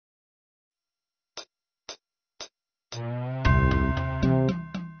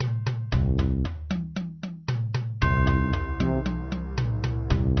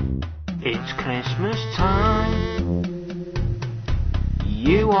it's Christmas time.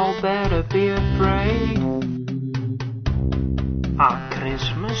 You all better be afraid. At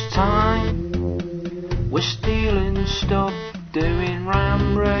Christmas time, we're stealing stuff, doing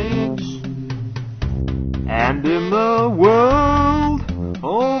ram raids. And in the world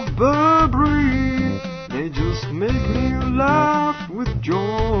of Burberry, they just make me laugh with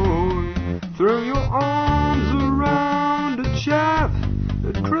joy. Throw your arms around a chav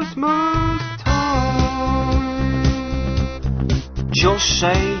at Christmas time. Just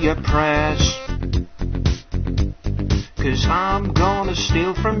say your prayers, 'cause I'm gonna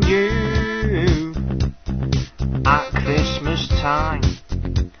steal from you. At Christmas time,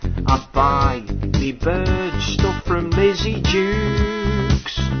 I buy me bird stuff from Lizzie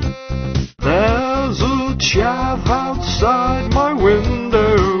Dukes. There's a chav outside my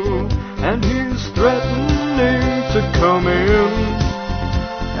window, and he's threatening to come in.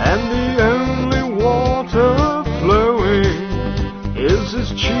 And the only water flowing is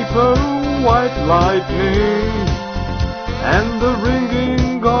his cheapo white lightning. And the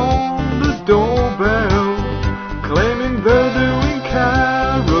ringing on the doorbell, claiming they're doing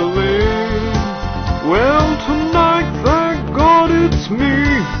caroling. Well, tonight, thank God it's me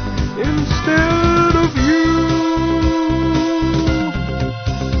instead of you.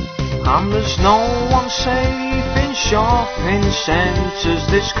 And there's no one safe in shopping centres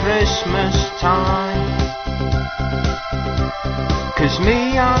this Christmas time, 'cause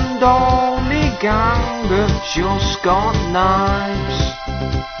me and all me gang have just got knives.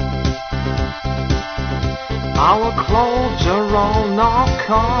 Our clothes are all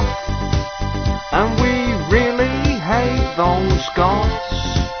knock-off, and we really hate those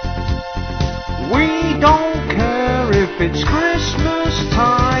goths.